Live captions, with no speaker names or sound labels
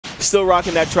Still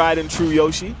rocking that tried and true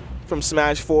Yoshi from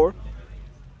Smash 4.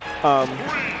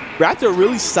 Raptor, a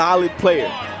really solid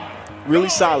player. Really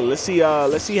solid. Let's see how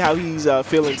he's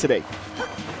feeling today.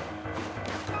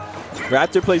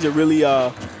 Raptor plays a really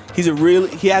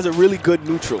he has a really good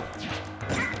neutral.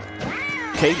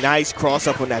 Okay, nice cross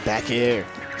up on that back air.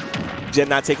 Gen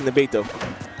not taking the bait though.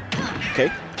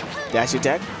 Okay, dash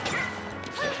attack.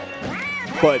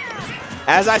 But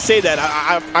as I say that,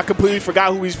 I completely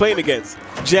forgot who he's playing against.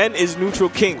 Gen is neutral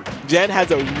king. Gen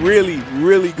has a really,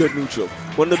 really good neutral.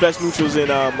 One of the best neutrals in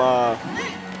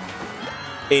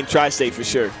Tri-State for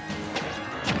sure.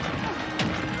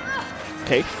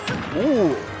 Okay.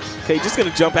 Ooh. Okay, just gonna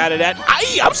jump out of that.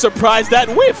 I'm surprised that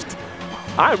whiffed.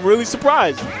 I'm really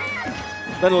surprised.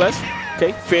 Nonetheless,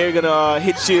 okay, fair gonna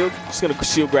hit shield. Just gonna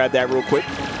shield grab that real quick.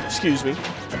 Excuse me.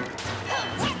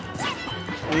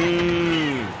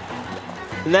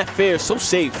 And that fair is so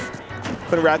safe.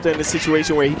 Putting Raptor in a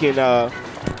situation where he can,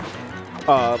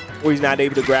 where he's not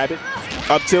able to grab it.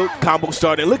 Up tilt, combo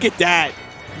started. Look at that.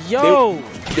 Yo,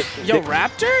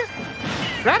 Raptor?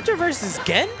 Raptor versus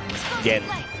Gen? Gen.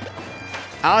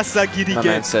 Asagiri My Gen.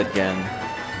 man said Gen.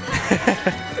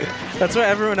 That's what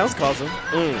everyone else calls him.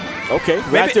 Okay,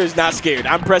 Raptor is not scared.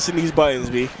 I'm pressing these buttons,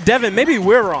 B. Devin, maybe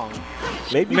we're wrong.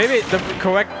 Maybe the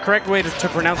correct way to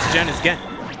pronounce Gen is Gen.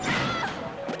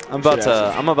 I'm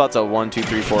about to 1, 2,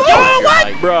 3, 4. Oh, what?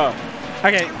 Bruh.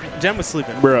 Okay, Gen was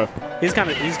sleeping. Bruh. He's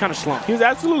kind of slumped. He was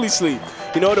absolutely asleep.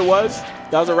 You know what it was?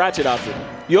 That was a Ratchet option.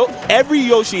 Every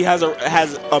Yoshi has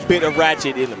a bit of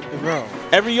Ratchet in him. Bro.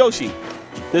 Every Yoshi.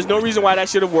 There's no reason why that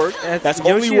should have worked. That's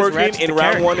only working in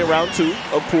round 1 and round 2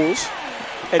 of pools.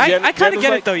 And I kind of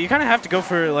get it though. You kind of have to go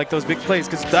for like those big plays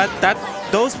because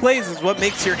those plays is what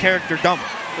makes your character dumb.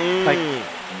 Like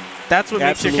that's what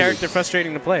makes your character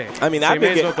frustrating to play. I mean, so you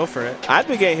may as well go for it. I've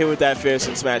been getting hit with that fair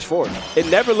since Smash 4. It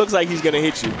never looks like he's gonna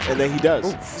hit you, and then he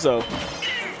does. Oof. So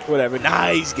whatever.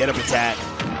 Nice get up attack.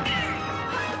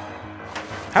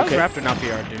 How is Raptor not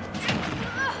PR, dude?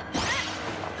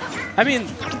 I mean,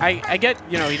 I get,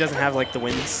 he doesn't have, like, the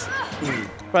wins.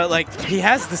 But, like, he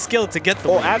has the skill to get the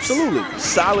wins. Oh, absolutely.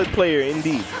 Solid player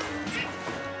indeed.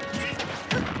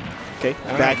 Okay,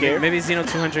 back air. Maybe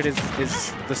Xeno200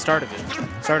 is the start of it.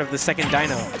 Start of the second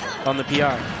Dino on the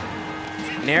PR.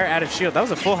 Nair out of shield. That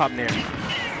was a full hop Nair.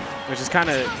 Which is kind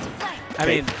of, I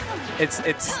mean, it's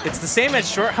the same as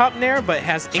short hop Nair, but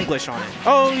has English on it.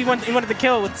 Oh, he wanted the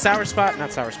kill with sour spot.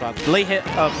 Not sour spot. Late hit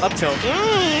of up tilt.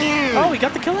 Oh, he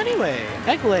got the kill anyway.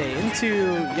 Egg lay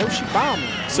into Yoshi Bomb.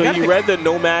 So you read the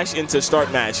no mash into start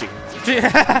mashing. He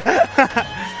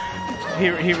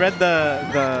read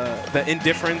the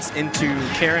indifference into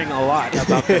caring a lot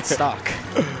about that stock.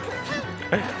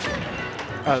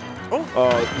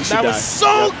 That was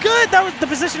so good. That was the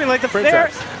positioning. Like the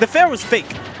fair was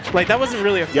fake. Like that wasn't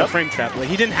really a frame trap. Like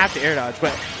he didn't have to air dodge,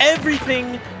 but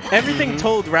everything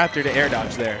told Raptor to air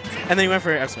dodge there, and then he went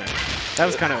for F smash. That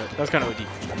was kind of OD.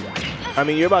 I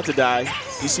mean, you're about to die.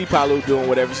 You see Palu doing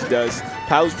whatever she does.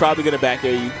 Palu's probably gonna back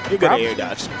air you. You're gonna air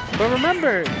dodge. But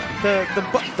remember the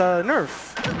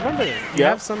nerf. Remember you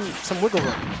have some wiggle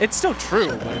room. It's still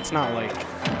true, but it's not like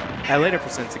at later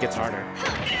percents it gets harder.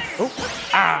 Oh,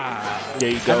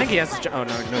 there you go. I think he has to. Oh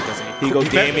no, it doesn't. He goes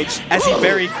damage as he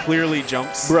very clearly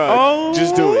jumps. Bro,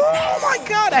 just do it. Oh my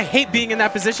God, I hate being in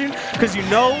that position because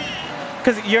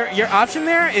because your option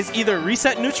there is either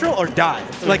reset neutral or die.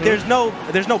 Like there's no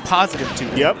positive to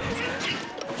it. Yep.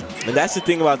 And that's the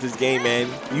thing about this game, man.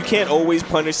 You can't always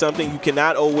punish something. You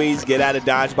cannot always get out of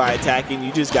dodge by attacking.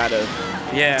 You just gotta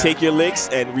take your licks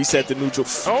and reset the neutral.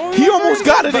 Oh, he almost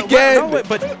got it again.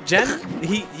 But Gen,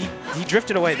 he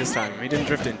drifted away this time. He didn't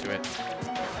drift into it.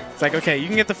 It's like, okay, you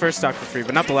can get the first stock for free,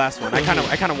 but not the last one. I kind of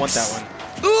want that one.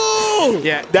 Ooh!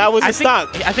 Yeah, that was a stock.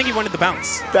 I think he wanted the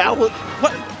bounce. That was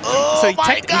what? Oh so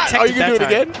my God! Are you gonna do it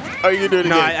again? Are you gonna do it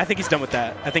again? No, I think he's done with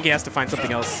that. I think he has to find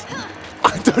something else.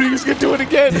 I thought he was gonna do it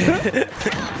again.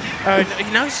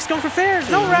 Now he's just going for fairs.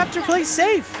 No, Raptor plays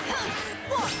safe.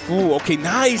 Ooh, okay,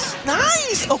 nice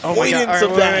avoidance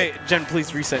of that. Wait. Gen,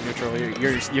 please reset neutral.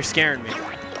 You're scaring me.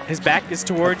 His back is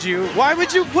towards you. Why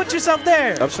would you put yourself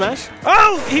there? Up smash?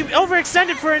 Oh, he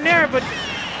overextended for a nair, but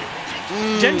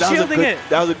Gen shielding it.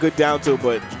 That was a good down tilt,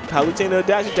 but Palutena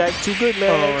dash attack too good,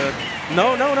 man.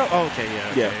 No. Oh, okay,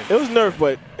 yeah. It was nerfed,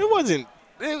 but it wasn't.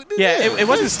 It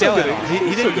wasn't stale at all.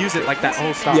 He didn't use it like that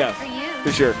whole stop. Yeah,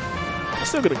 for sure. I'm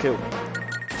still gonna kill.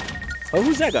 Oh,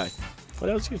 who's that guy? Oh,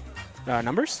 that was you.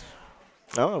 Numbers?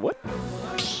 Oh, what?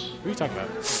 What are you talking about?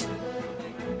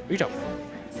 What are you talking about?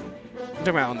 You talking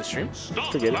about on the stream?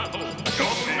 Forget it.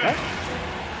 Right?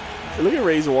 Look at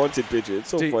Ray's wanted picture. It's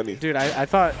so funny. Dude, I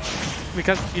thought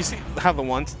because you see how the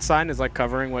wanted sign is like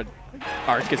covering what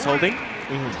Arc is holding.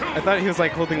 I thought he was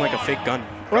like holding like a fake gun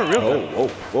or a real gun.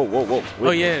 Whoa.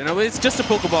 Oh yeah, no, it's just a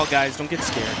Pokeball, guys. Don't get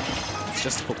scared. It's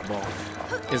just a Pokeball.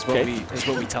 Is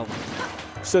what we tell them.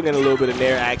 Still getting a little bit of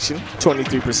Nair action.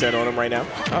 23% on him right now.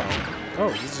 Oh,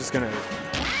 he's just gonna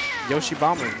Yoshi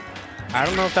Bomber. I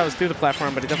don't know if that was through the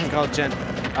platform, but he definitely called Gen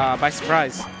by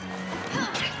surprise.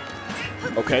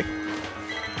 Okay.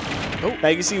 Oh. Now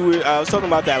you can see, I was talking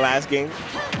about that last game.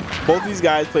 Both these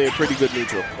guys play a pretty good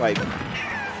neutral. Like,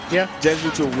 yeah, Gen's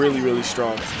neutral really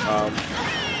strong.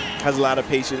 Has a lot of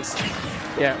patience.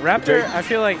 Yeah, Raptor, I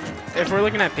feel like if we're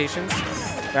looking at patience,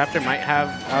 Raptor might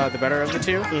have the better of the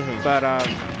two. But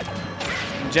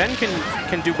Gen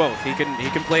can do both. He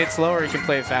can play it slow or he can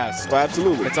play it fast. Well,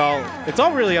 absolutely. It's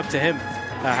all really up to him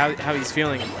how he's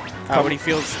feeling, what he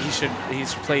feels he should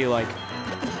play you like.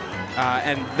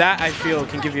 And that, I feel,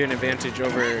 can give you an advantage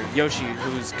over Yoshi,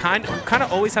 who's kind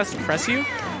of always has to press you,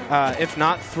 if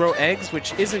not throw eggs,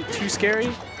 which isn't too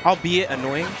scary, albeit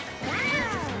annoying.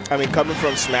 I mean, coming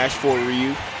from Smash 4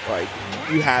 Ryu, like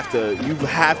you have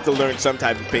to learn some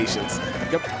type of patience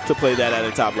to play that at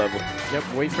a top level. Yep,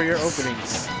 wait for your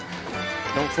openings.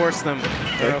 Don't force them,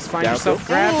 or else find yourself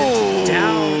grabbed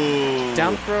and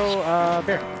down throw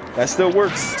bear. That still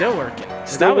works. Still working.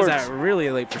 That was at really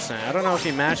late percent. I don't know if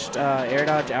he mashed air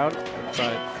dodge out,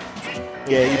 but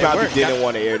yeah, he probably didn't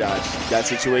want to air dodge that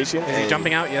situation. Is he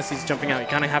jumping out? Yes, he's jumping out. You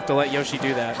kind of have to let Yoshi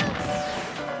do that.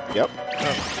 Yep.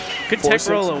 Oh. Good tech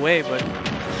roll away, but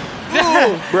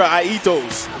bro, I eat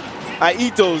those. I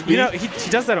eat those. B. You know, he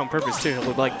does that on purpose too.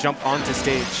 He'll like jump onto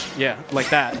stage, yeah, like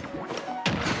that,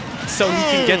 so he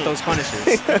can get those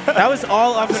punishes. That was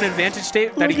all off an advantage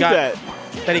state that he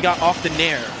got off the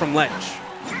Nair from ledge.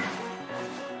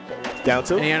 Down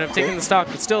tilt. And he ended up taking the stock,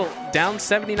 but still down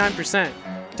 79%.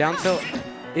 Down tilt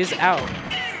is out.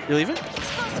 You leaving?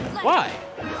 Why?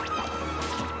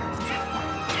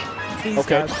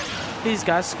 He's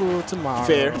got school tomorrow.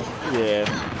 Fair.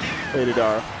 Yeah. Rated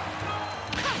R.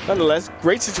 Nonetheless,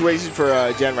 great situation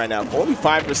for Gen right now. Only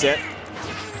 5%.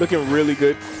 Looking really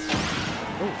good.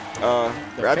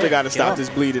 Raptor got to stop this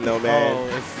bleeding though, man. Oh,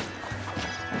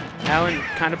 if Alan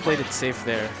kind of played it safe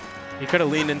there. He could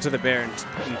have leaned into the bear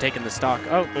and taken the stock.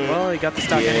 Oh, well, he got the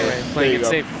stock anyway, playing it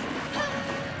safe.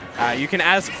 You can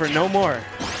ask for no more.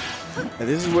 And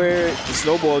this is where the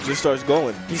snowball just starts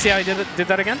going. You see how he did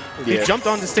that again? Yeah. He jumped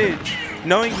on the stage,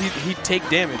 knowing he'd take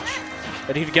damage,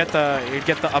 but he'd get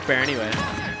the up air anyway.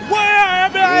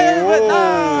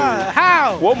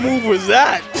 How? What move was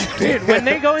that? Dude, when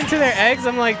they go into their eggs,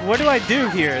 I'm like, what do I do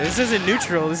here? This isn't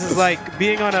neutral. This is like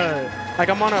being on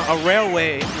I'm on a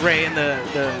railway ray and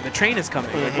the train is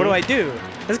coming. Like, what do I do?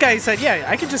 This guy said, yeah,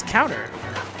 I can just counter.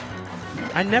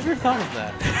 I never thought of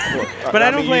that. Well, but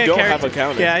I don't play a character. Have a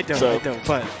counter. Yeah, I don't.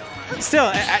 But still,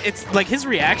 it's like his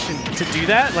reaction to do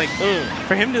that, like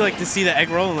for him to see the egg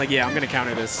roll and like, yeah, I'm gonna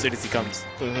counter this as soon as he comes.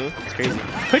 It's crazy.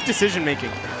 Quick decision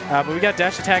making. But we got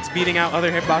dash attacks beating out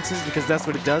other hitboxes because that's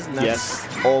what it does. And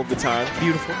that's all the time.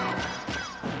 Beautiful.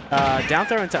 Down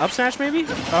throw into up smash maybe?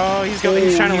 Oh, he's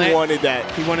trying to land. He wanted that.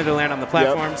 He wanted to land on the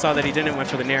platform. Saw that he didn't. Went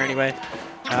for the Nair anyway.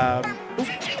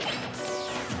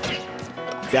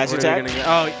 Dash attack?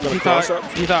 Oh, he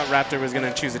thought Raptor was going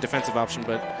to choose a defensive option,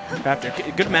 but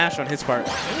Raptor, good mash on his part.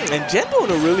 And Gen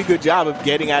doing a really good job of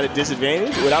getting out of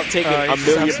disadvantage without taking a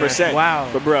million%. Wow.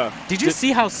 But bruh, did you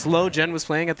see how slow Gen was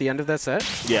playing at the end of that set?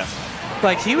 Yeah.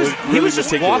 Like he was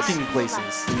just walking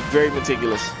places. He was very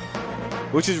meticulous,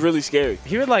 which is really scary.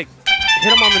 He would like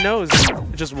hit him on the nose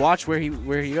and just watch where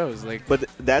he goes. Like, but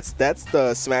that's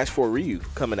the Smash 4 Ryu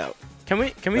coming out. Can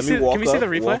we see the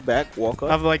replay? Walk back, walk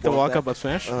up. Of like the walk up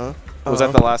smash? Was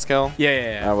that the last kill?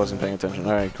 Yeah. I wasn't paying attention.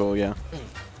 All right, cool, yeah.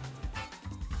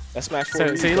 That's Smash 4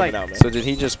 Ryu coming out, man. So did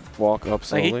he just walk up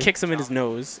slowly? Like he kicks him in his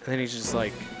nose, and then he's just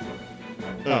like,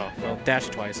 oh, well, dash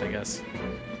twice, I guess.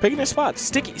 Picking your spots.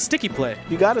 Sticky play.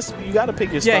 You gotta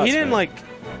pick your spots. Yeah, he didn't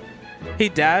he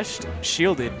dashed,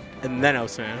 shielded, and then out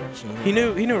smash. He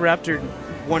knew Raptor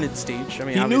wanted stage. I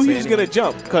mean, he knew he was gonna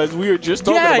jump because we were just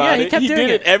talking about it. He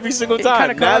did it every single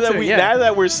time. Now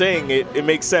that we're saying it, it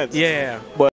makes sense. Yeah. But